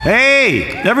Hey,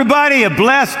 everybody, a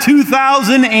blessed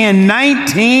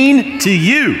 2019 to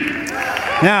you.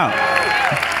 Now,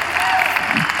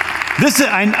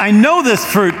 I know this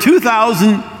for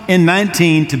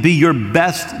 2019 to be your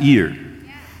best year.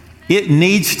 It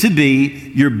needs to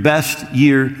be your best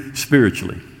year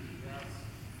spiritually.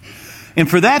 And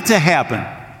for that to happen,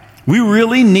 we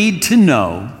really need to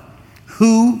know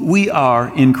who we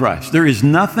are in Christ. There is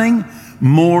nothing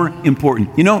more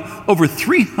important. You know, over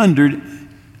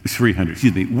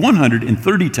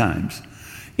 130 times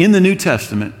in the New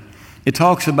Testament, it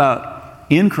talks about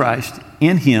in Christ,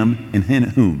 in Him, and in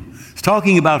whom. It's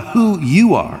talking about who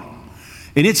you are.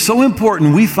 And it's so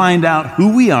important we find out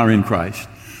who we are in Christ,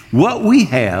 what we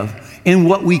have, and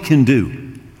what we can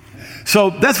do. So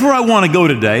that's where I want to go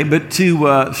today. But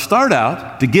to start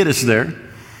out, to get us there,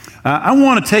 I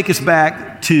want to take us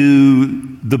back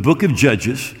to the book of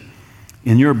Judges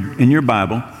in your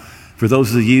Bible. For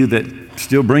those of you that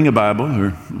still bring a Bible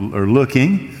or are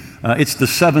looking, it's the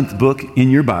 7th book in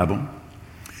your Bible.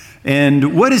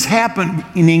 And what is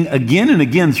happening again and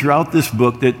again throughout this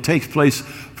book that takes place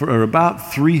for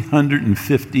about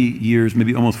 350 years,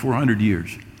 maybe almost 400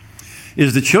 years,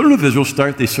 is the children of Israel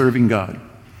start they serving God.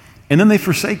 And then they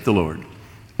forsake the Lord.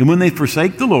 And when they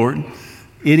forsake the Lord,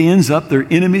 it ends up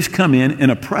their enemies come in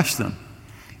and oppress them.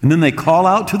 And then they call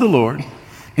out to the Lord,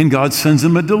 and God sends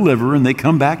them a deliverer, and they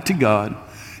come back to God.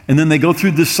 And then they go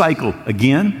through this cycle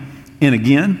again and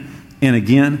again and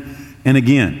again and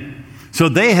again. So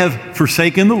they have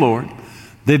forsaken the Lord.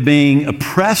 They're being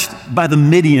oppressed by the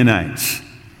Midianites.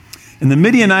 And the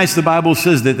Midianites, the Bible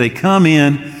says that they come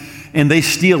in and they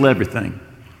steal everything.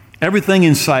 Everything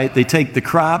in sight. They take the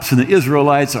crops, and the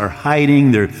Israelites are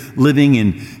hiding. They're living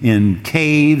in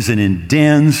caves and in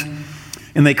dens.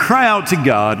 And they cry out to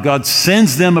God. God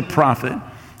sends them a prophet,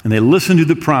 and they listen to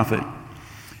the prophet.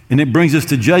 And it brings us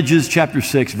to Judges chapter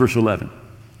 6, verse 11.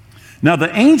 Now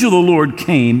the angel of the Lord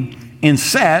came and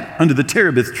sat under the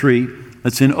terebinth tree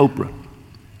that's in Oprah.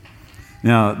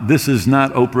 Now, this is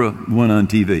not Oprah one on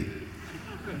TV.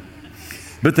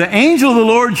 But the angel of the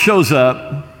Lord shows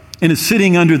up and is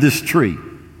sitting under this tree.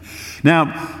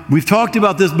 Now, we've talked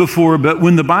about this before, but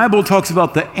when the Bible talks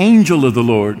about the angel of the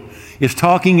Lord, it's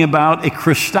talking about a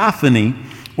Christophany,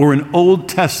 or an Old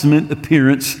Testament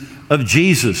appearance of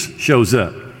Jesus shows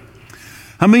up.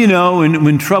 How many of you know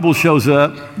when trouble shows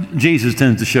up, Jesus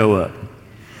tends to show up?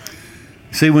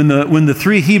 See, when the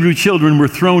 3 Hebrew children were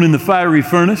thrown in the fiery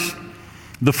furnace,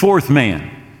 the 4th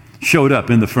man showed up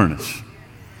in the furnace.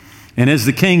 And as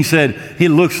the king said, he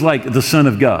looks like the Son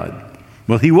of God.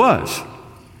 Well, he was.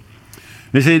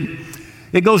 They said,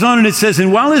 it goes on and it says,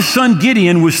 and while his son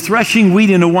Gideon was threshing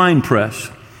wheat in a winepress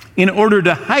in order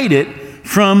to hide it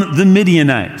from the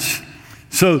Midianites.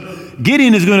 So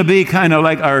Gideon is going to be kind of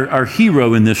like our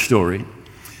hero in this story.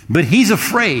 But he's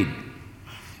afraid.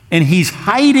 And he's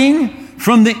hiding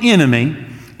from the enemy.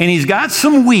 And he's got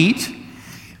some wheat.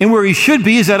 And where he should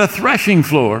be is at a threshing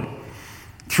floor,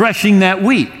 threshing that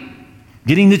wheat,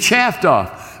 getting the chaff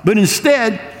off. But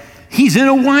instead, he's in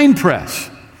a wine press.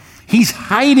 He's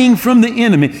hiding from the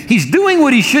enemy. He's doing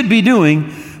what he should be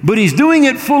doing, but he's doing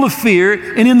it full of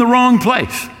fear and in the wrong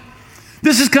place.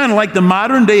 This is kind of like the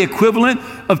modern day equivalent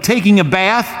of taking a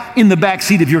bath in the back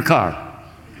seat of your car.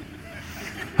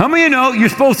 How many of you know you're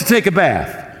supposed to take a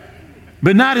bath,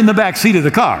 but not in the back seat of the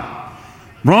car?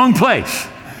 Wrong place.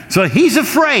 So he's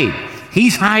afraid.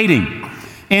 He's hiding.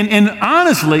 And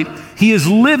honestly, he is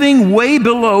living way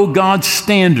below God's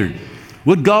standard.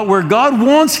 Where God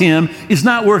wants him is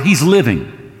not where he's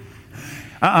living.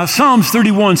 Psalms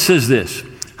 31 says this,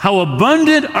 how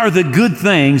abundant are the good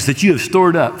things that you have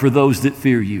stored up for those that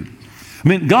fear you. I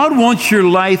mean, God wants your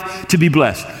life to be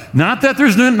blessed. Not that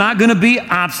there's not going to be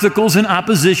obstacles and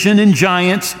opposition and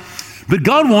giants, but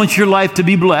God wants your life to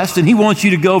be blessed, and he wants you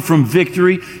to go from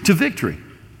victory to victory.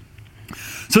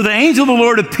 So the angel of the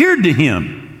Lord appeared to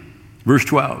him, verse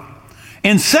 12,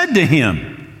 and said to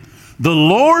him, the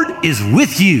Lord is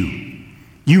with you,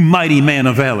 you mighty man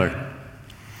of valor.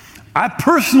 I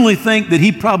personally think that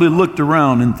he probably looked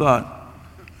around and thought,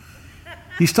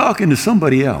 he's talking to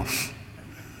somebody else.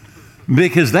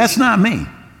 Because that's not me.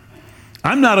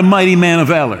 I'm not a mighty man of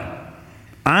valor.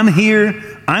 I'm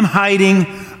here, I'm hiding,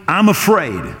 I'm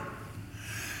afraid.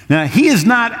 Now, he is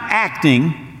not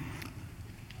acting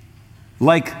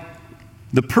like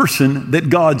the person that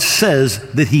God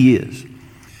says that he is.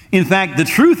 In fact, the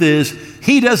truth is,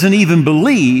 he doesn't even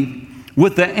believe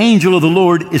what the angel of the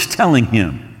Lord is telling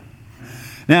him.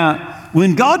 Now,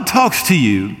 when God talks to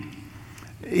you,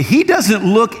 he doesn't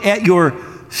look at your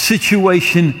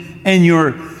situation and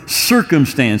your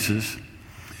circumstances.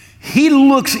 He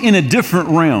looks in a different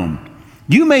realm.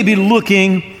 You may be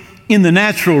looking in the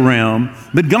natural realm,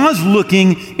 but God's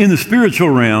looking in the spiritual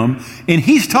realm, and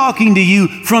He's talking to you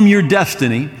from your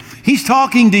destiny. He's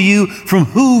talking to you from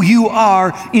who you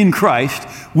are in Christ,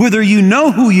 whether you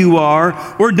know who you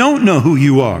are or don't know who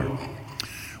you are.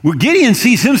 Well, Gideon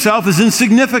sees himself as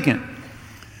insignificant.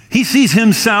 He sees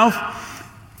himself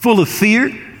full of fear.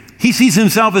 He sees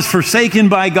himself as forsaken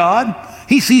by God.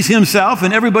 He sees himself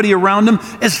and everybody around him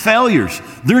as failures.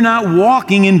 They're not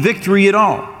walking in victory at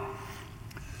all.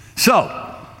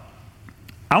 So,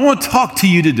 I want to talk to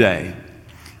you today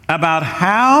about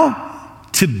how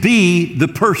to be the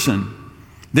person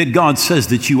that God says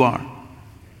that you are.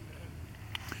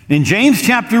 In James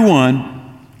chapter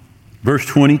 1, verse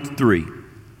 23,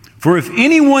 for if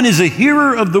anyone is a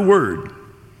hearer of the word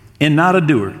and not a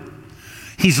doer,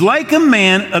 he's like a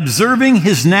man observing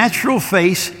his natural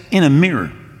face in a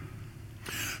mirror.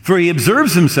 For he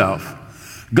observes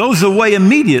himself, goes away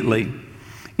immediately,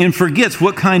 and forgets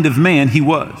what kind of man he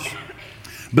was.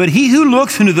 But he who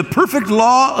looks into the perfect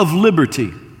law of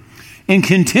liberty and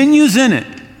continues in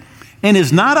it, and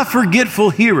is not a forgetful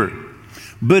hearer,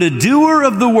 but a doer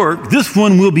of the work, this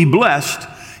one will be blessed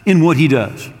in what he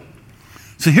does.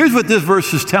 So here's what this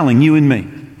verse is telling you and me,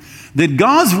 that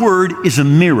God's word is a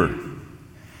mirror.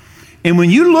 And when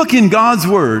you look in God's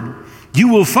word, you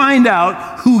will find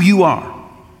out who you are.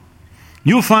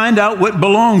 You'll find out what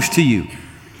belongs to you.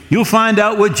 You'll find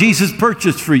out what Jesus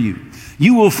purchased for you.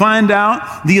 You will find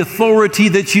out the authority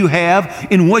that you have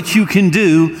and what you can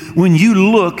do when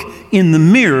you look in the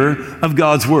mirror of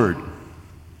God's word.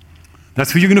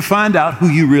 That's where you're going to find out who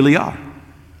you really are.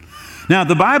 Now,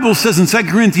 the Bible says in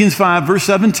 2 Corinthians 5, verse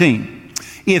 17,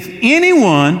 if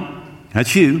anyone,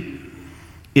 that's you,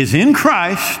 is in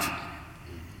Christ,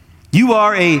 you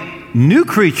are a new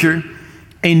creature,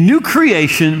 a new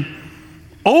creation.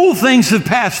 Old things have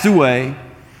passed away.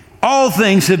 All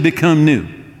things have become new.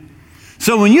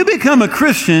 So when you become a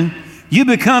Christian, you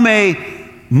become a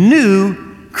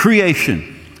new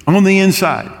creation on the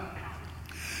inside.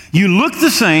 You look the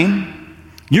same.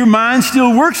 Your mind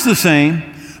still works the same.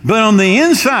 But on the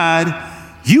inside,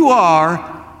 you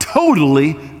are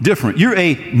totally different. You're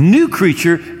a new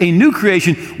creature, a new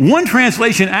creation. One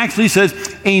translation actually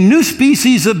says a new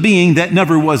species of being that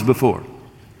never was before.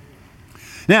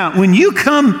 Now, when you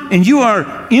come and you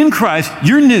are in Christ,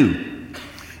 you're new.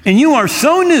 And you are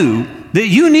so new that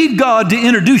you need God to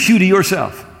introduce you to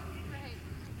yourself.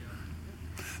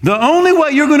 The only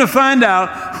way you're going to find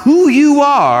out who you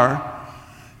are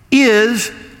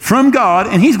is from God,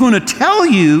 and He's going to tell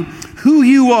you who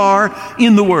you are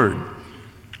in the Word.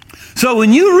 So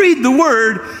when you read the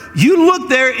Word, you look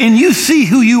there and you see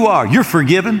who you are. You're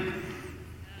forgiven.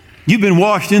 You've been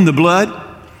washed in the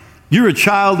blood. You're a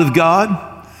child of God.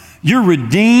 You're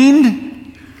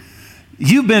redeemed.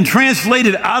 You've been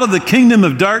translated out of the kingdom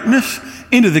of darkness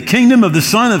into the kingdom of the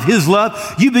Son of His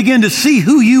love. You begin to see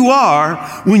who you are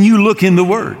when you look in the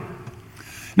Word.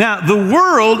 Now, the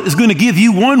world is going to give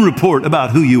you one report about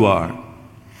who you are.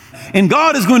 And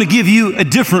God is going to give you a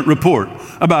different report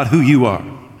about who you are.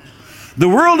 The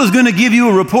world is going to give you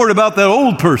a report about that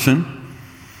old person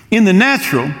in the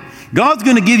natural. God's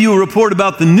going to give you a report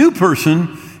about the new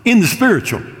person in the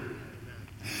spiritual.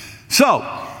 So,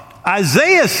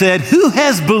 Isaiah said, who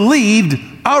has believed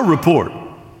our report?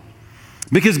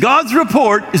 Because God's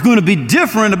report is going to be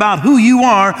different about who you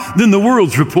are than the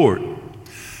world's report.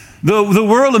 The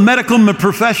world of medical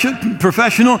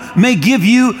professional may give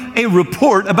you a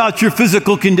report about your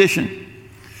physical condition.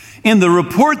 And the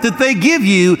report that they give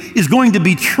you is going to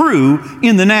be true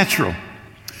in the natural.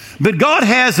 But God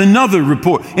has another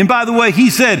report. And by the way, He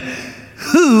said,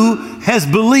 who has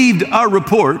believed our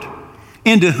report,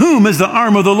 and to whom has the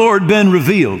arm of the Lord been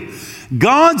revealed?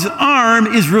 God's arm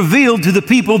is revealed to the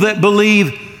people that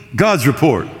believe God's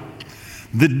report.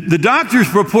 The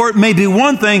doctor's report may be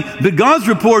one thing, but God's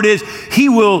report is He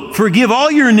will forgive all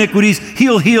your iniquities,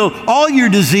 He'll heal all your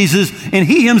diseases, and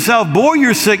He Himself bore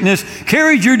your sickness,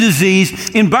 carried your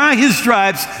disease, and by His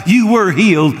stripes you were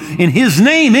healed, and His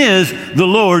name is the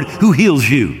Lord who heals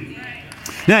you.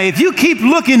 Now, if you keep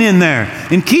looking in there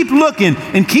and keep looking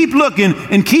and keep looking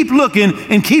and keep looking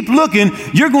and keep looking,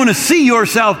 you're going to see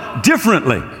yourself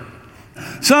differently.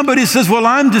 Somebody says, well,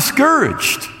 I'm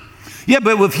discouraged. Yeah,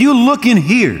 but if you look in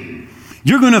here,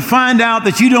 you're going to find out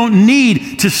that you don't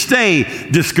need to stay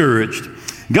discouraged.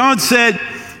 God said,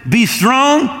 be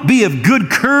strong, be of good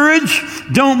courage,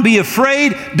 don't be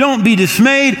afraid, don't be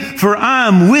dismayed, for I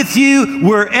am with you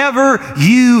wherever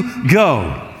you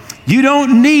go. You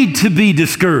don't need to be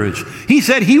discouraged. He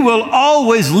said He will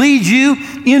always lead you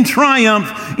in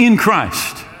triumph in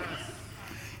Christ.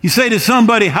 You say to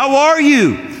somebody, how are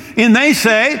you? and they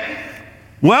say,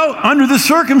 well, under the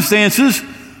circumstances,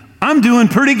 I'm doing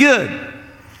pretty good.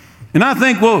 And I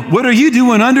think, well, what are you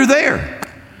doing under there?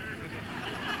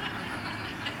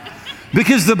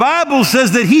 Because the Bible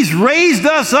says that He's raised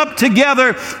us up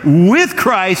together with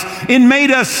Christ and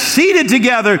made us seated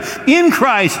together in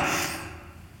Christ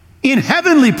in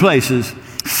heavenly places,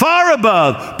 far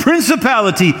above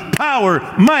principality, power,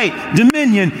 might,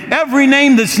 dominion, every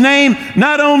name that's named,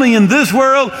 not only in this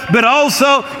world, but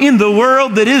also in the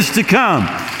world that is to come.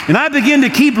 And I begin to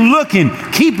keep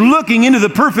looking into the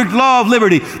perfect law of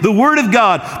liberty, the Word of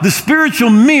God, the spiritual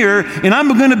mirror, and I'm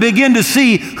going to begin to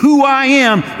see who I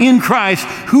am in Christ,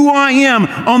 who I am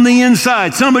on the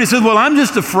inside. Somebody says, well, I'm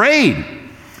just afraid.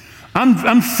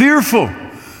 I'm fearful.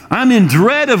 I'm in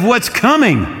dread of what's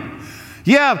coming.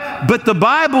 Yeah, but the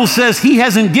Bible says He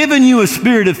hasn't given you a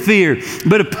spirit of fear,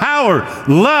 but of power,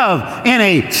 love, and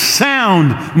a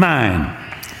sound mind.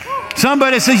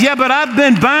 Somebody says, yeah, but I've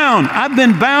been bound. I've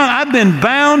been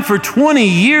bound for 20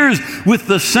 years with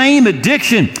the same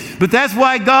addiction. But that's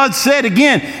why God said,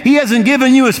 again, He hasn't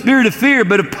given you a spirit of fear,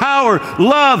 but of power,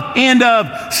 love, and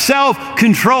of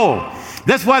self-control.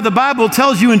 That's why the Bible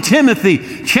tells you in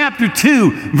Timothy chapter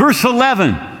 2, verse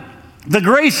 11, the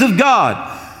grace of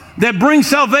God that brings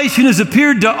salvation has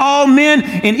appeared to all men,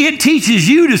 and it teaches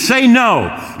you to say no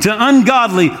to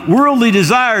ungodly, worldly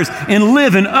desires and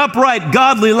live an upright,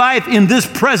 godly life in this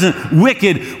present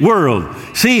wicked world.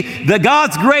 See, the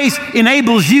God's grace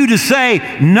enables you to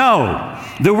say no.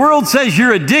 The world says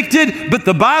you're addicted, but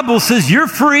the Bible says you're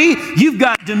free, you've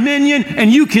got dominion,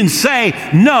 and you can say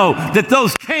no, that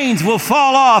those chains will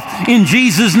fall off in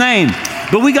Jesus' name.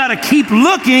 But we got to keep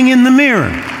looking in the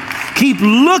mirror. Keep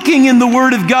looking in the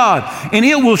Word of God, and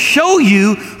it will show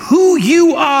you who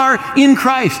you are in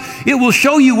Christ. It will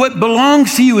show you what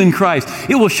belongs to you in Christ.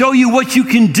 It will show you what you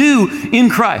can do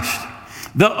in Christ.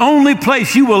 The only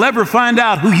place you will ever find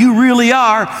out who you really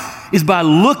are is by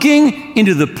looking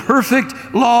into the perfect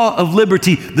law of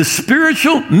liberty, the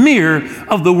spiritual mirror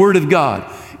of the Word of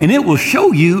God. And it will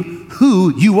show you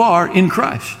who you are in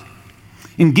Christ.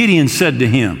 And Gideon said to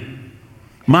him,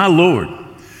 my Lord,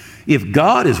 if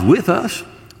God is with us,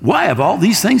 why have all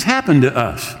these things happened to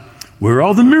us? Where are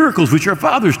all the miracles which our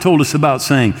fathers told us about,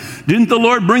 saying, didn't the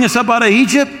Lord bring us up out of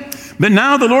Egypt? But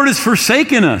now the Lord has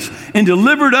forsaken us and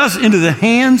delivered us into the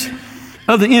hands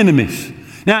of the enemies.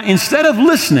 Now, instead of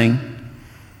listening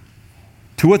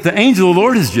to what the angel of the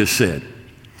Lord has just said,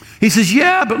 he says,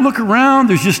 yeah, but look around.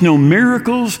 There's just no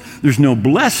miracles. There's no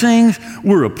blessings.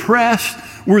 We're oppressed.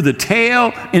 We're the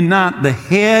tail and not the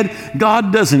head.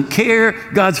 God doesn't care.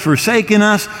 God's forsaken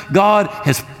us. God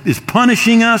is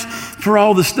punishing us for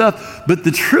all the stuff. But the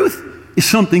truth is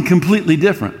something completely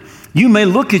different. You may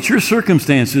look at your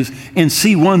circumstances and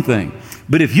see one thing,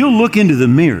 but if you look into the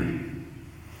mirror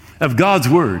of God's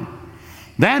Word,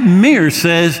 that mirror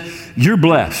says you're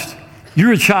blessed.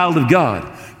 You're a child of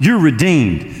God. You're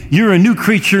redeemed. You're a new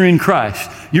creature in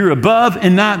Christ. You're above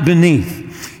and not beneath.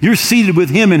 You're seated with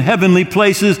Him in heavenly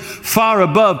places, far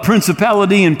above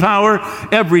principality and power.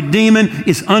 Every demon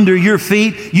is under your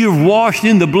feet. You're washed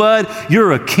in the blood.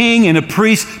 You're a king and a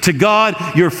priest to God,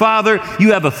 your Father.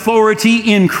 You have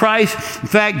authority in Christ. In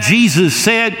fact, Jesus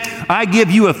said, I give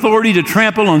you authority to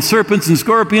trample on serpents and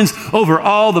scorpions over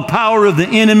all the power of the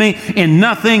enemy, and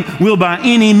nothing will by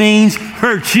any means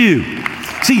hurt you.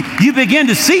 See, you begin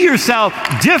to see yourself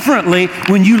differently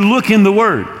when you look in the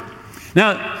Word.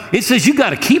 Now, it says you've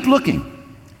got to keep looking.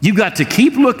 You've got to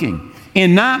keep looking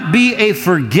and not be a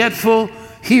forgetful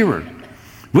hearer.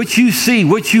 What you see,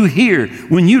 what you hear,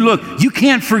 when you look, you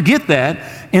can't forget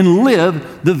that and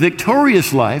live the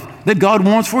victorious life that God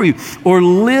wants for you, or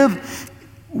live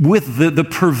with the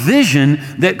provision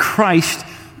that Christ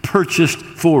purchased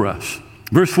for us.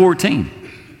 Verse 14,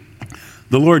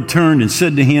 the Lord turned and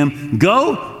said to him,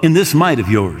 go in this might of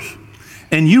yours,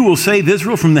 and you will save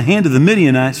Israel from the hand of the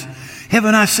Midianites.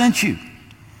 Haven't I sent you?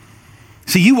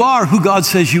 See, you are who God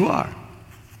says you are.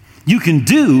 You can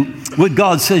do what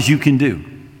God says you can do.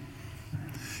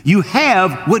 You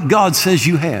have what God says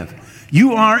you have.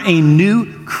 You are a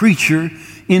new creature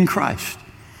in Christ.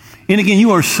 And again,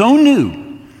 you are so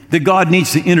new that God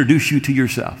needs to introduce you to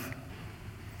yourself.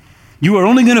 You are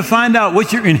only going to find out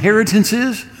what your inheritance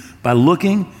is by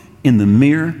looking in the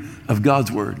mirror of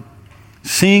God's Word,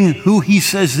 seeing who He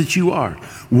says that you are,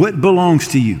 what belongs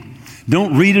to you.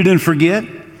 Don't read it and forget.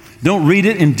 Don't read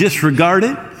it and disregard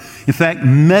it. In fact,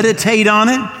 meditate on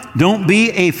it. Don't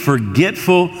be a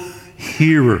forgetful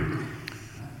hearer.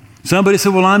 Somebody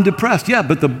said, well, I'm depressed. Yeah,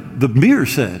 but the mirror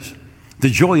says the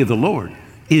joy of the Lord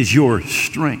is your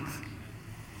strength.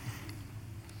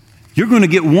 You're going to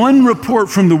get one report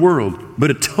from the world,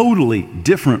 but a totally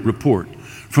different report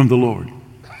from the Lord.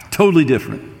 Totally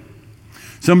different.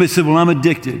 Somebody said, well, I'm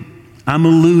addicted. I'm a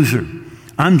loser.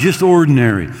 I'm just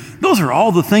ordinary. Those are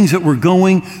all the things that were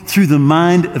going through the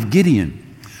mind of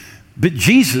Gideon. But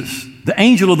Jesus, the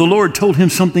angel of the Lord, told him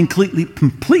something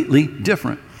completely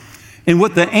different. And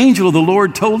what the angel of the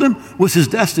Lord told him was his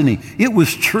destiny. It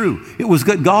was true. It was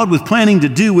what God was planning to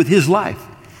do with his life.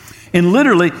 And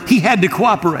literally, he had to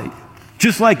cooperate,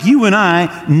 just like you and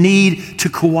I need to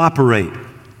cooperate.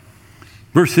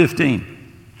 Verse 15,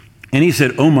 and he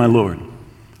said, oh, my Lord,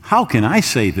 how can I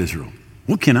save Israel?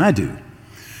 What can I do?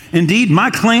 Indeed,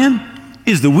 my clan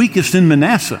is the weakest in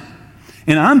Manasseh,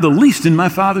 and I'm the least in my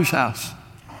father's house.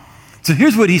 So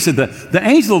here's what he said. The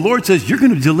angel of the Lord says, you're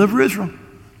going to deliver Israel.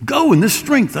 Go in this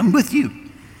strength. I'm with you.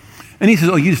 And he says,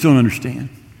 oh, you just don't understand.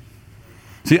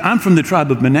 See, I'm from the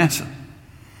tribe of Manasseh.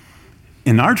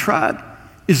 And our tribe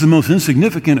is the most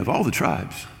insignificant of all the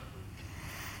tribes.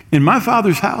 In my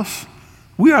father's house,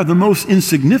 we are the most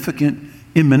insignificant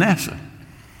in Manasseh.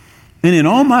 And in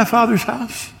all my father's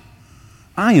house,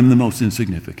 I am the most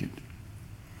insignificant.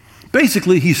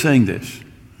 Basically, he's saying this.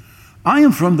 I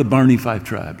am from the Barney Fife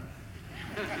tribe.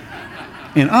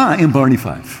 And I am Barney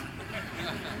Fife.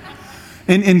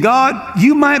 And God,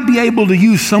 you might be able to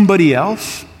use somebody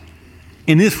else,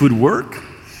 and this would work.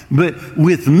 But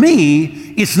with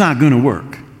me, it's not going to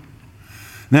work.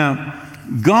 Now,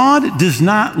 God does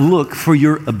not look for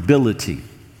your ability.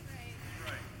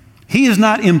 He is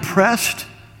not impressed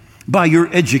by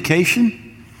your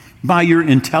education, by your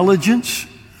intelligence.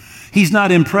 He's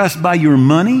not impressed by your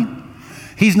money.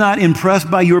 He's not impressed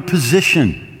by your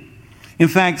position. In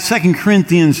fact, 2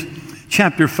 Corinthians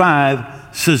chapter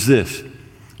 5 says this,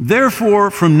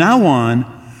 therefore, from now on,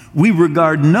 we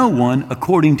regard no one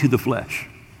according to the flesh.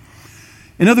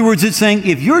 In other words, it's saying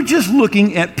if you're just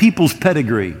looking at people's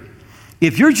pedigree,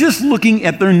 if you're just looking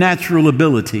at their natural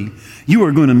ability, you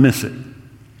are going to miss it.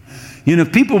 You know,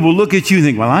 if people will look at you and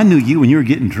think, well, I knew you when you were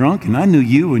getting drunk, and I knew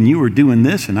you when you were doing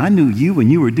this, and I knew you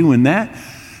when you were doing that.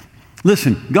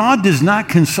 Listen, God does not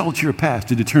consult your past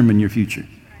to determine your future.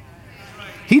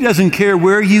 He doesn't care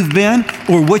where you've been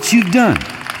or what you've done.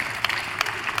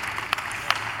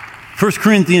 1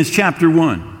 Corinthians chapter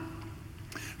 1.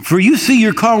 For you see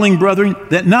your calling, brethren,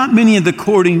 that not many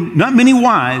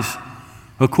wise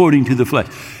according to the flesh.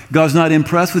 God's not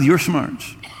impressed with your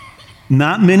smarts.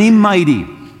 Not many mighty,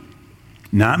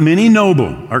 not many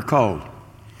noble are called.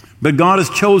 But God has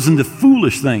chosen the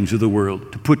foolish things of the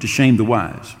world to put to shame the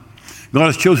wise. God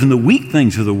has chosen the weak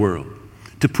things of the world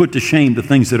to put to shame the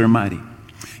things that are mighty.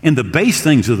 And the base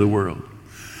things of the world,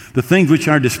 the things which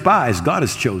are despised, God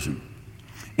has chosen.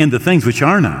 And the things which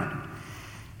are not,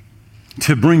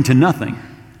 to bring to nothing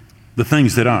the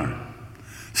things that are.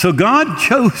 So God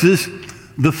chooses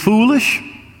the foolish,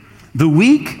 the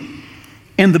weak,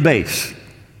 and the base.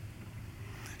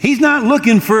 He's not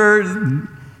looking for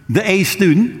the A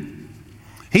student.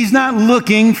 He's not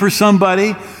looking for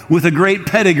somebody with a great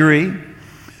pedigree.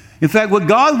 In fact, what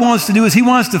God wants to do is he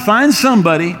wants to find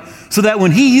somebody so that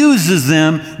when he uses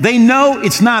them, they know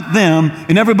it's not them,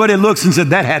 and everybody looks and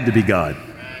said, that had to be God.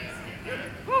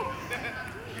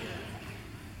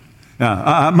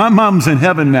 My mom's in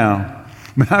heaven now.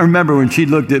 I remember when she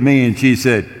looked at me and she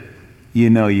said, you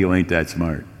know you ain't that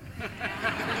smart.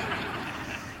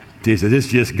 She said, it's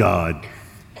just God.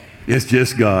 It's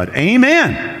just God.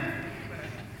 Amen.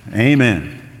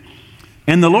 Amen.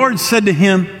 And the Lord said to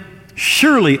him,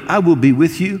 surely I will be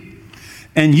with you,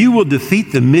 and you will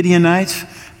defeat the Midianites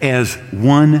as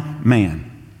one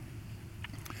man.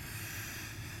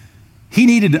 He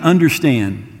needed to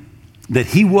understand that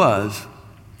he was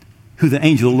who the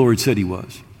angel of the Lord said he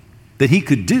was, that he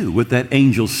could do what that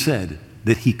angel said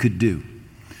that he could do.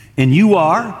 And you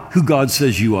are who God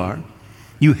says you are.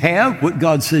 You have what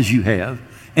God says you have,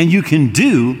 and you can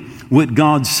do what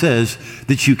God says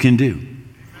that you can do.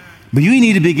 But you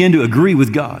need to begin to agree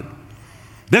with God.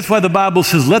 That's why the Bible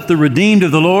says, let the redeemed of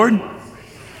the Lord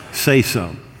say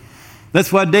so.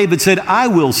 That's why David said, I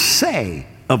will say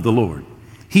of the Lord,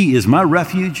 he is my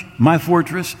refuge, my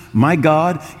fortress, my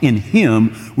God. In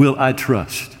him will I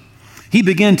trust. He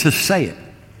began to say it.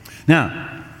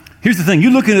 Now, here's the thing.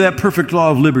 You look into that perfect law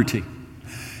of liberty,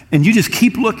 and you just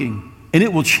keep looking, and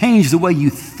it will change the way you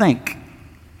think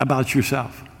about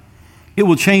yourself. It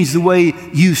will change the way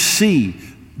you see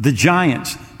the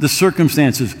giants, the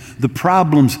circumstances, the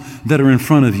problems that are in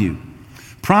front of you.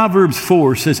 Proverbs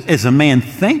 4 says, as a man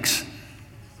thinks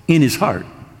in his heart,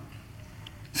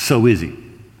 so is he.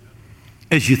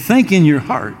 As you think in your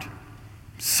heart,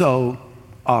 so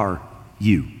are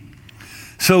you.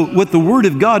 So what the Word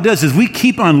of God does is we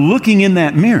keep on looking in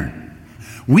that mirror.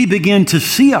 We begin to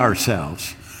see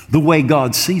ourselves the way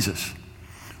God sees us.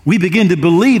 We begin to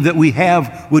believe that we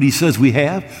have what He says we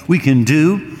have. We can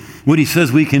do what He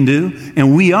says we can do.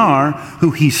 And we are who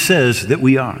He says that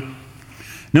we are.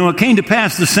 Now it came to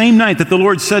pass the same night that the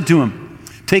Lord said to him,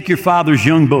 take your father's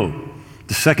young bull.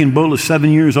 The second bull is 7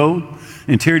 years old,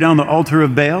 and tear down the altar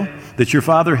of Baal that your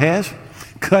father has.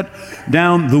 Cut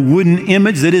down the wooden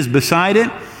image that is beside it,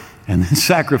 and then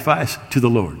sacrifice to the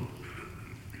Lord.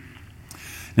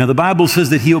 Now the Bible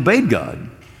says that he obeyed God,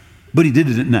 but he did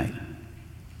it at night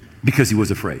because he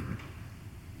was afraid.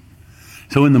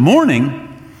 So in the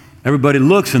morning, everybody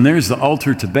looks, and there's the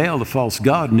altar to Baal, the false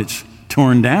god, and it's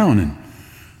torn down, and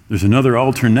there's another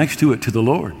altar next to it to the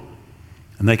Lord.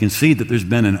 And they can see that there's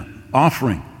been an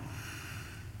offering.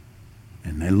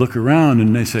 And they look around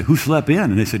and they say, who slept in?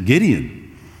 And they said, Gideon.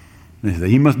 And they said,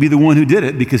 he must be the one who did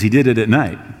it because he did it at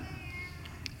night.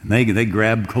 And they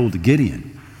grabbed hold of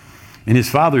Gideon. And his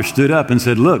father stood up and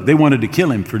said, look, they wanted to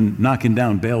kill him for knocking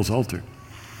down Baal's altar.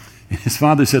 And his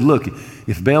father said, look,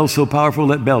 if Baal's so powerful,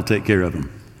 let Baal take care of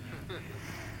him.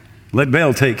 Let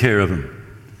Baal take care of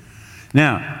him.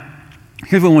 Now,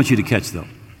 here's what I want you to catch, though.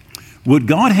 What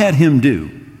God had him do,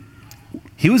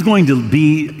 he was going to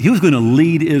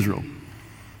lead Israel.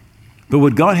 But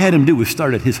what God had him do was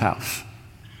start at his house.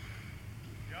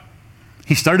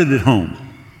 He started at home.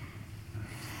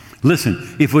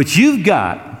 Listen, if you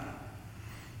got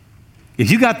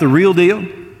the real deal,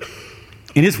 and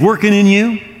it's working in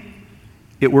you,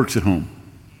 it works at home.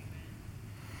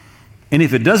 And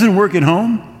if it doesn't work at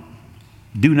home,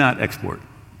 do not export.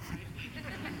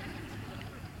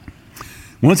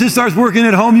 Once it starts working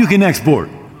at home, you can export.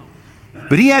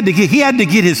 But he had to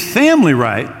get his family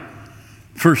right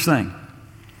first thing.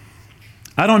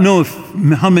 I don't know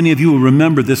how many of you will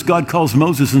remember this. God calls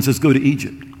Moses and says, go to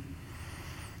Egypt.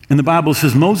 And the Bible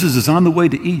says Moses is on the way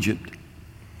to Egypt.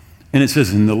 And it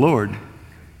says, and the Lord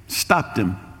stopped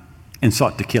him and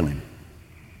sought to kill him.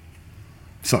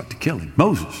 Sought to kill him.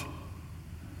 Moses.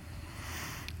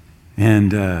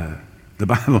 And the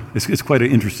Bible, it's quite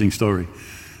an interesting story.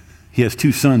 He has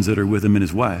 2 sons that are with him and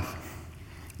his wife.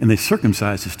 And they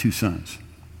circumcise his 2 sons.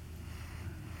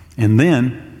 And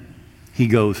then he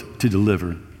goes to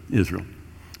deliver Israel.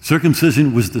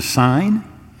 Circumcision was the sign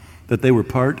that they were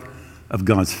part of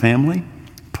God's family,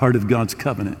 part of God's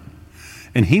covenant.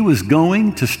 And he was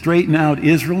going to straighten out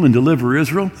Israel and deliver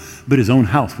Israel, but his own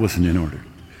house wasn't in order.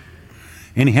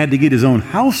 And he had to get his own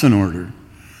house in order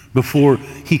before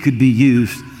he could be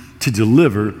used to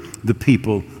deliver the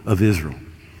people of Israel.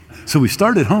 So we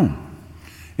start at home.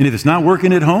 And if it's not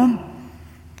working at home,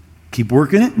 keep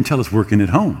working it until it's working at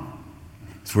home.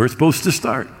 That's where it's supposed to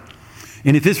start.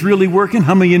 And if it's really working,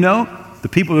 how many of you know the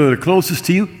people that are closest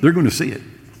to you, they're going to see it.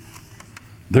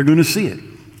 They're going to see it.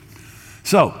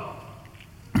 So,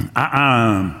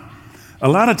 a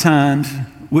lot of times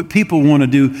what people want to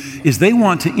do is they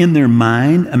want to, in their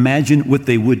mind, imagine what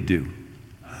they would do.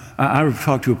 I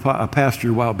talked to a pastor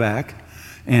a while back,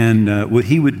 and what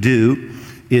he would do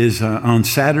is on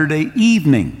Saturday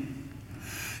evening,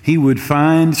 he would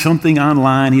find something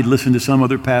online, he'd listen to some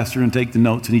other pastor and take the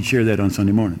notes, and he'd share that on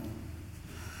Sunday morning.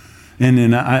 And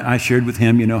then I shared with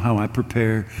him, how I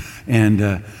prepare. And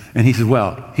he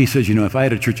says, if I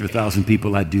had a church of 1,000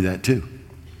 people, I'd do that too.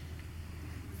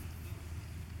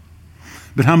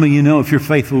 But how many of you know if you're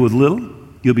faithful with little,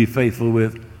 you'll be faithful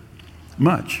with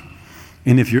much?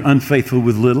 And if you're unfaithful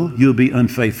with little, you'll be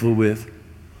unfaithful with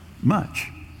much.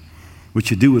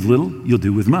 What you do with little, you'll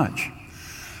do with much.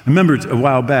 I remember a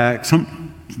while back, it's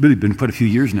really been quite a few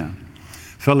years now,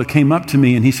 a fellow came up to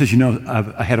me and he says,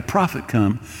 I had a prophet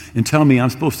come and tell me I'm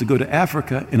supposed to go to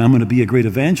Africa and I'm going to be a great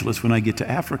evangelist when I get to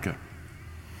Africa.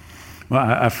 Well,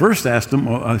 I first asked him,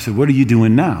 I said, what are you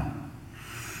doing now?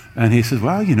 And he says,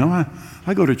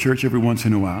 I go to church every once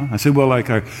in a while. I said,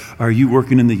 are you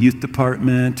working in the youth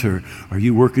department, or are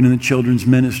you working in the children's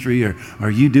ministry, or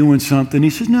are you doing something? He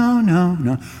says,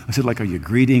 no. I said, are you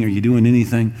greeting? Are you doing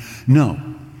anything? No.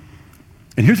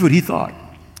 And here's what he thought.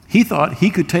 He thought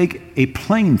he could take a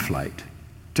plane flight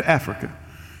to Africa.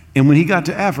 And when he got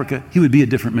to Africa, he would be a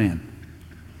different man.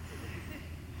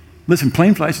 Listen,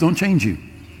 plane flights don't change you.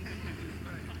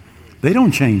 They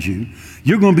don't change you.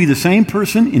 You're going to be the same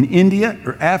person in India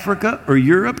or Africa or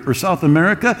Europe or South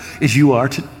America as you are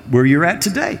where you're at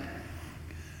today.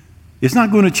 It's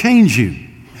not going to change you.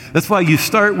 That's why you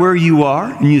start where you are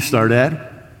and you start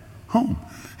at home.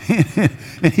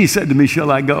 And he said to me,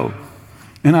 shall I go?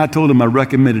 And I told him I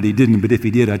recommended he didn't, but if he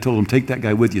did, I told him, take that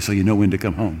guy with you so you know when to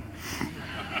come home.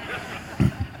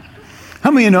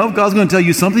 How many of you know if God's going to tell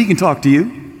you something, he can talk to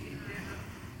you?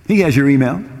 He has your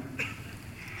email.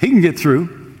 He can get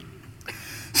through.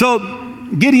 So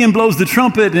Gideon blows the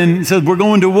trumpet and says, we're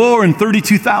going to war, and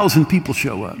 32,000 people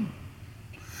show up.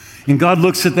 And God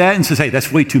looks at that and says, hey,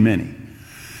 that's way too many.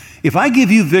 If I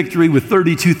give you victory with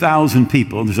 32,000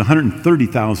 people, there's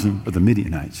 130,000 of the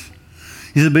Midianites.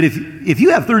 He said, but if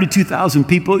you have 32,000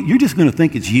 people, you're just going to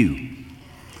think it's you.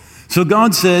 So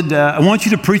God said, I want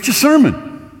you to preach a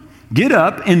sermon. Get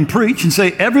up and preach and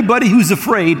say, everybody who's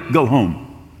afraid, go home.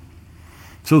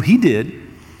 So he did,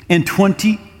 and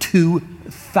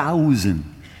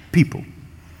 22,000 people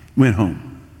went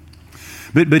home.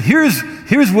 But here's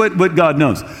what God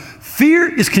knows.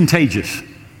 Fear is contagious,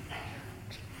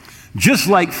 just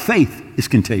like faith is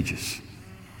contagious.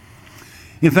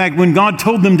 In fact, when God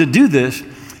told them to do this,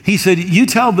 he said, you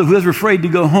tell whoever's afraid to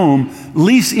go home,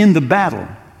 least in the battle.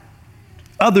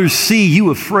 Others see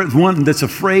you one that's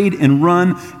afraid and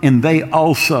run, and they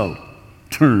also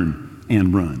turn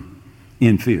and run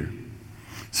in fear.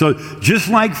 So just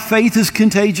like faith is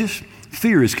contagious,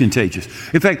 fear is contagious.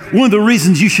 In fact, one of the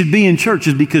reasons you should be in church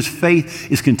is because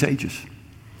faith is contagious.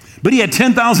 But he had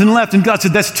 10,000 left, and God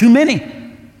said, that's too many.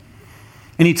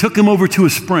 And he took them over to a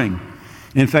spring.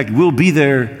 In fact, we'll be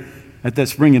there at that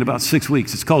spring in about 6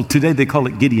 weeks. Today they call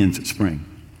it Gideon's Spring.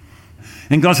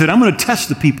 And God said, I'm going to test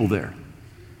the people there.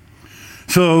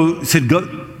 So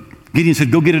Gideon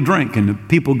said, go get a drink. And the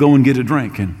people go and get a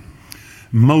drink. And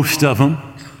most of them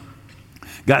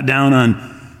got down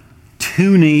on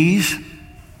 2 knees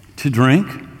to drink.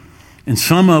 And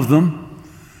some of them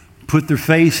put their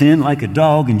face in like a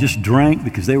dog and just drank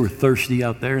because they were thirsty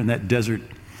out there in that desert,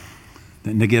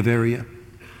 that Negev area.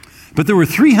 But there were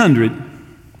 300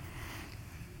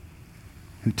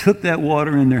 who took that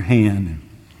water in their hand and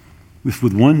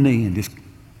with one knee and just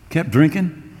kept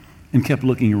drinking and kept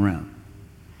looking around.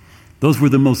 Those were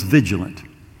the most vigilant.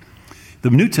 The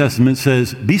New Testament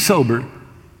says, be sober,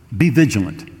 be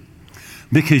vigilant,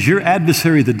 because your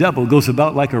adversary, the devil, goes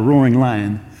about like a roaring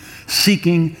lion,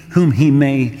 seeking whom he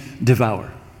may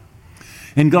devour.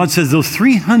 And God says those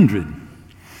 300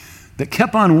 that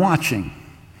kept on watching,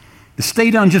 that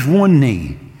stayed on just one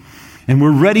knee, and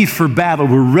were ready for battle,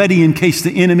 were ready in case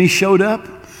the enemy showed up.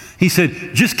 He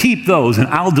said, just keep those, and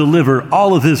I'll deliver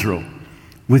all of Israel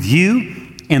with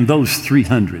you and those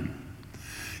 300.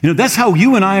 You know, that's how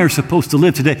you and I are supposed to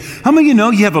live today. How many of you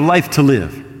know you have a life to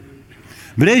live?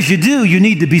 But as you do, you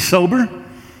need to be sober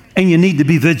and you need to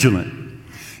be vigilant.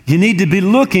 You need to be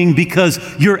looking, because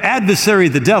your adversary,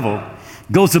 the devil,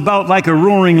 goes about like a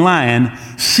roaring lion,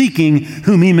 seeking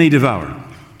whom he may devour.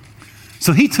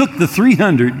 So he took the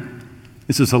 300,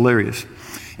 this is hilarious,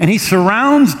 and he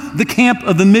surrounds the camp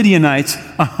of the Midianites,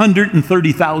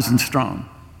 130,000 strong.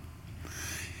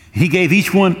 He gave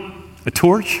each one a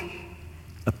torch,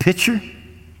 a pitcher,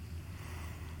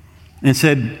 and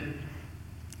said,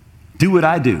 do what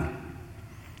I do.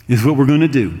 This is what we're going to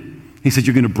do. He said,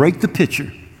 you're going to break the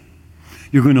pitcher,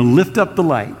 you're going to lift up the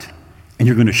light, and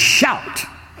you're going to shout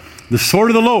the sword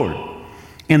of the Lord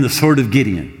and the sword of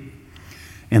Gideon.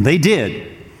 And they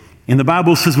did. And the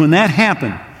Bible says when that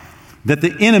happened, that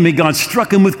the enemy, God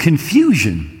struck him with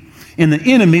confusion, and the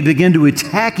enemy began to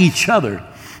attack each other,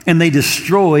 and they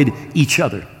destroyed each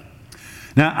other.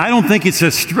 Now, I don't think it's a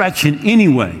stretch in any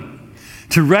way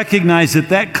to recognize that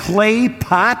that clay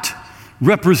pot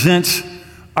represents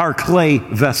our clay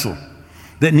vessel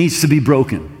that needs to be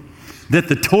broken. That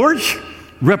the torch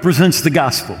represents the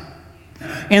gospel.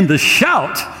 And the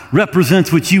shout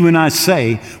represents what you and I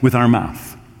say with our mouth.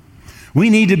 We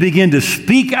need to begin to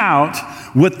speak out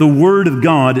what the Word of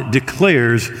God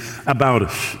declares about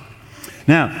us.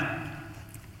 Now,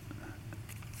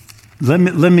 give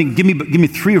me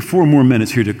 3 or 4 more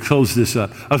minutes here to close this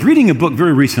up. I was reading a book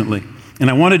very recently, and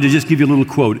I wanted to just give you a little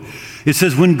quote. It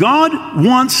says, when God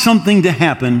wants something to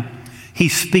happen, he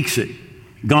speaks it.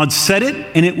 God said it,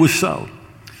 and it was so.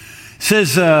 It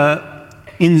says,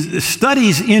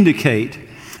 studies indicate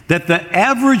that the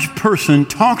average person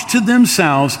talks to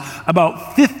themselves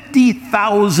about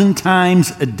 50,000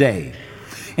 times a day,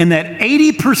 and that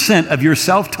 80% of your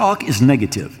self-talk is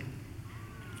negative.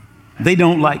 They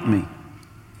don't like me.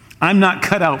 I'm not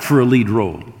cut out for a lead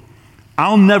role.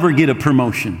 I'll never get a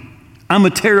promotion. I'm a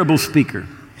terrible speaker.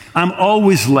 I'm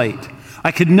always late.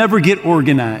 I could never get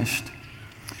organized.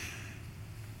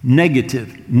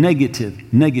 Negative,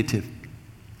 negative, negative.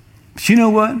 But you know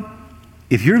what?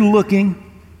 If you're looking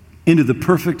into the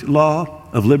perfect law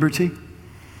of liberty,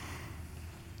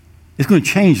 it's going to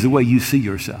change the way you see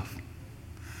yourself.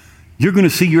 You're going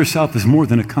to see yourself as more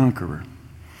than a conqueror.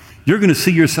 You're going to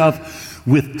see yourself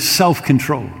with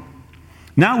self-control.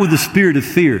 Not with the spirit of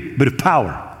fear, but of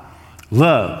power,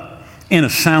 love, and a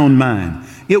sound mind.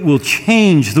 it will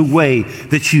change the way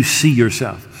that you see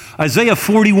yourself. Isaiah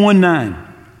 41:9.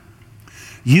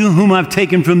 You whom I've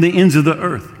taken from the ends of the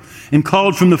earth and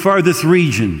called from the farthest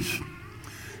regions.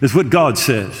 That's what God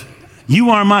says. You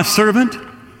are my servant.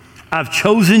 I've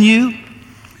chosen you,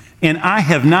 and I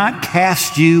have not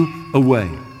cast you away.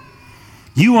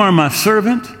 You are my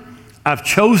servant. I've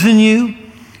chosen you,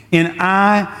 and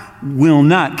I will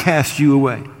not cast you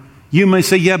away. You may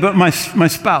say, yeah, but my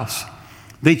spouse,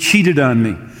 they cheated on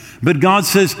me. But God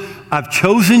says, I've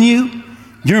chosen you.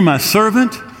 You're my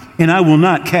servant, and I will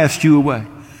not cast you away.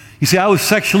 You say, I was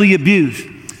sexually abused.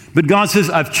 But God says,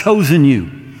 I've chosen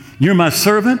you. You're my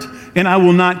servant, and I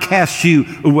will not cast you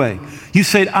away. You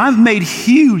said, I've made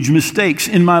huge mistakes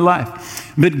in my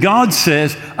life. But God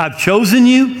says, I've chosen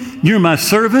you. You're my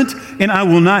servant, and I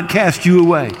will not cast you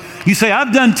away. You say,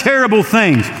 I've done terrible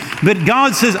things. But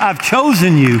God says, I've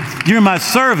chosen you. You're my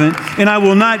servant, and I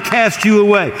will not cast you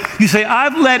away. You say,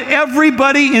 I've let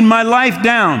everybody in my life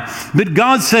down. But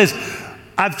God says,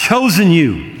 I've chosen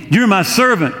you. You're my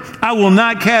servant. I will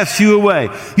not cast you away.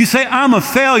 You say, I'm a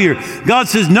failure. God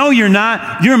says, no, you're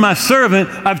not. You're my servant.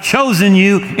 I've chosen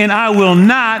you, and I will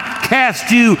not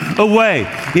cast you away.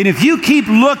 And if you keep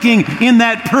looking in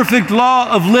that perfect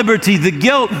law of liberty, the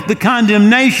guilt, the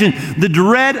condemnation, the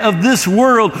dread of this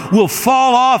world will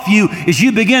fall off you as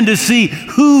you begin to see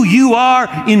who you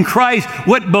are in Christ,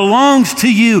 what belongs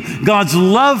to you, God's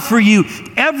love for you.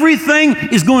 Everything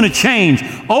is going to change.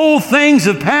 Old things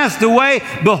have passed away.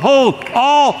 Behold,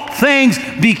 all things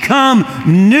become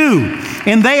new.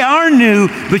 And they are new,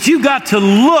 but you've got to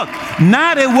look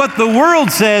not at what the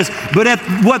world says, but at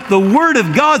what the Word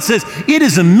of God says. It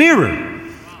is a mirror,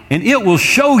 and it will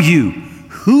show you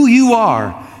who you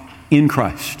are in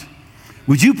Christ.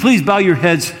 Would you please bow your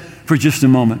heads for just a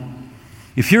moment?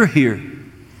 If you're here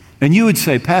and you would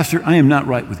say, Pastor, I am not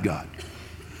right with God.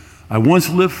 I once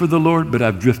lived for the Lord, but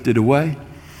I've drifted away.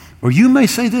 Or you may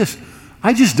say this,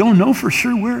 I just don't know for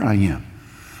sure where I am.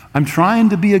 I'm trying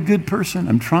to be a good person.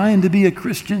 I'm trying to be a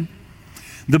Christian.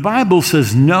 The Bible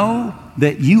says, know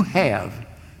that you have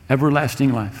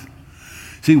everlasting life.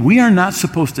 See, we are not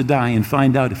supposed to die and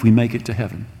find out if we make it to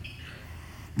heaven.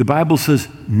 The Bible says,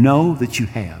 know that you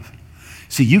have.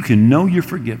 See, you can know you're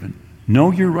forgiven,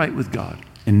 know you're right with God,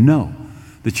 and know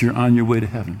that you're on your way to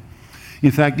heaven.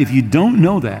 In fact, if you don't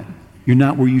know that, you're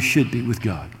not where you should be with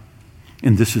God.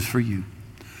 And this is for you.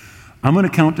 I'm going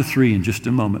to count to 3 in just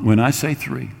a moment. When I say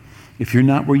 3, if you're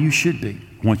not where you should be,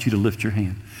 I want you to lift your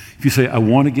hand. If you say, I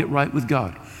want to get right with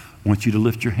God, I want you to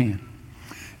lift your hand.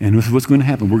 And this is what's going to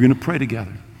happen. We're going to pray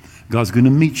together. God's going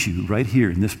to meet you right here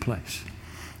in this place.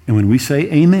 And when we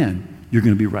say amen, you're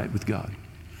going to be right with God.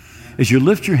 As you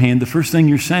lift your hand, the first thing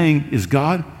you're saying is,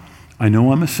 God, I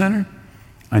know I'm a sinner.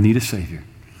 I need a Savior.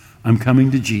 I'm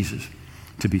coming to Jesus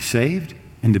to be saved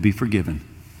and to be forgiven.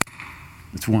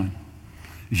 That's one.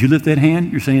 As you lift that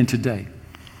hand, you're saying, today,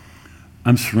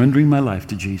 I'm surrendering my life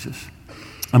to Jesus.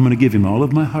 I'm going to give him all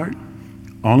of my heart,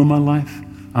 all of my life.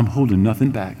 I'm holding nothing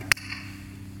back.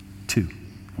 2,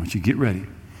 once you get ready,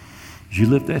 as you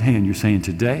lift that hand, you're saying,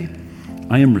 today,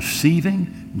 I am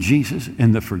receiving Jesus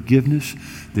and the forgiveness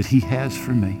that he has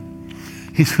for me.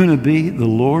 He's going to be the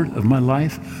Lord of my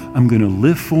life. I'm going to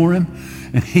live for him.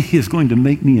 And he is going to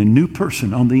make me a new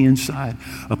person on the inside,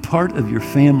 a part of your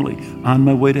family on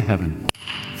my way to heaven.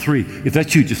 3, if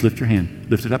that's you, just lift your hand.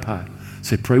 Lift it up high.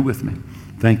 Say, pray with me.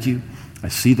 Thank you. I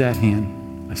see that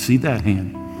hand. I see that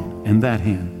hand. And that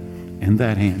hand. And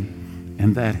that hand.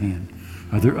 And that hand.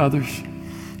 Are there others?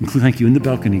 Thank you in the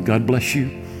balcony. God bless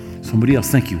you. Somebody else.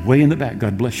 Thank you. Way in the back.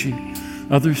 God bless you.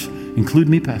 Others, include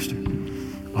me, Pastor.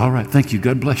 All right. Thank you.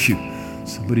 God bless you.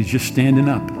 Somebody's just standing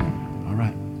up. All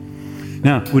right.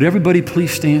 Now, would everybody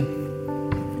please stand?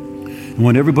 I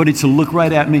want everybody to look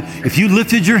right at me. If you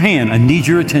lifted your hand, I need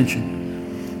your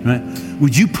attention. Right?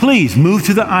 Would you please move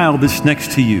to the aisle that's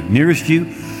next to you, nearest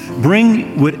you?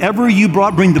 Bring whatever you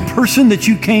brought. Bring the person that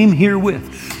you came here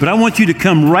with. But I want you to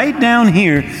come right down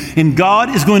here, and God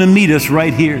is going to meet us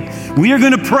right here. We are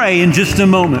going to pray in just a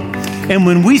moment. And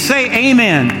when we say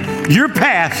amen, your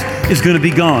past is going to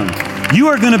be gone. You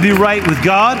are going to be right with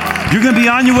God. You're going to be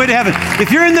on your way to heaven.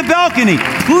 If you're in the balcony,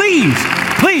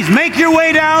 please make your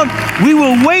way down. We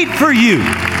will wait for you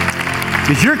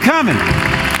because you're coming.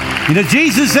 You know,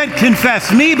 Jesus said,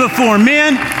 confess me before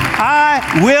men.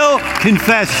 I will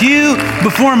confess you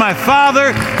before my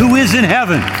Father who is in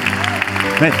heaven.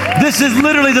 This is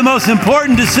literally the most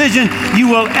important decision you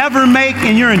will ever make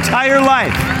in your entire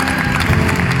life.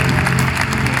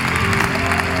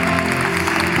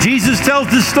 Jesus tells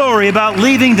the story about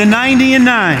leaving the 90 and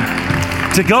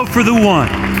 9 to go for the one.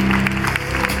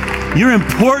 You're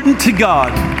important to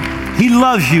God. He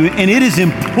loves you, and it is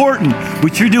important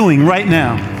what you're doing right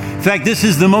now. In fact, this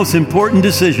is the most important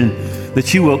decision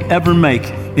that you will ever make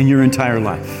in your entire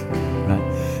life.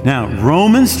 Right? Now,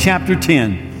 Romans chapter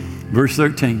 10, verse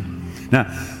 13. Now,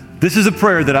 this is a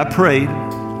prayer that I prayed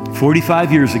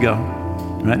 45 years ago,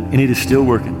 right? And it is still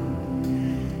working.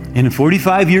 And in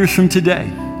 45 years from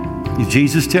today, if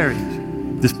Jesus tarries,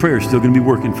 this prayer is still going to be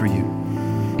working for you.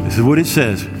 This is what it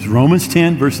says. It's Romans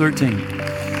 10, verse 13.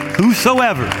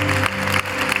 Whosoever,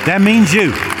 that means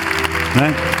you,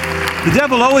 right? The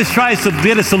devil always tries to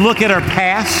get us to look at our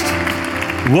past,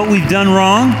 what we've done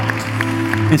wrong,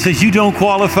 and says you don't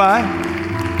qualify.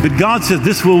 But God says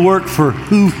this will work for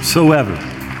whosoever,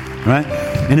 right?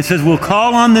 And it says we'll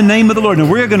call on the name of the Lord. Now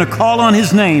we're going to call on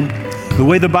His name the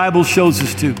way the Bible shows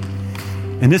us to.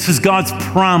 And this is God's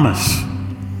promise.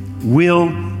 Will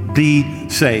be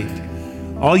saved.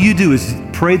 All you do is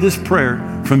pray this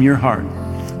prayer from your heart.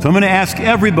 So I'm going to ask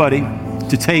everybody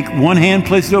to take one hand,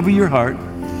 place it over your heart,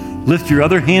 lift your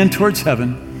other hand towards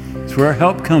heaven. That's where our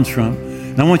help comes from.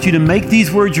 And I want you to make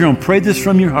these words your own. Pray this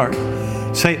from your heart.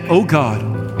 Say, oh God,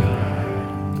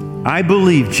 I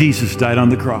believe Jesus died on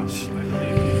the cross.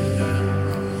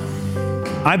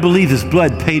 I believe His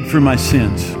blood paid for my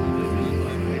sins.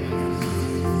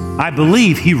 I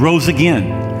believe He rose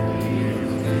again.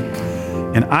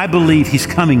 And I believe He's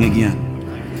coming again.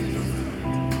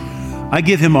 I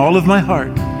give Him all of my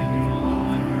heart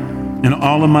and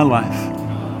all of my life.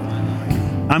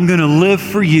 I'm going to live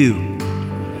for You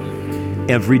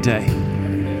every day.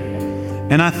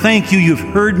 And I thank You, you've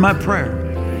heard my prayer,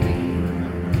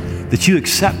 that You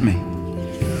accept me,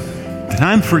 that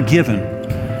I'm forgiven,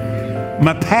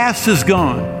 my past is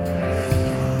gone,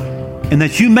 and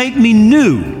that You make me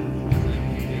new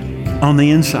on the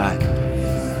inside.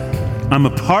 I'm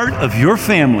a part of Your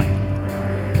family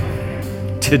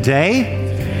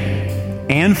today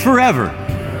and forever.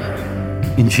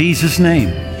 In Jesus' name,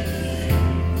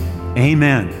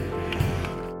 amen.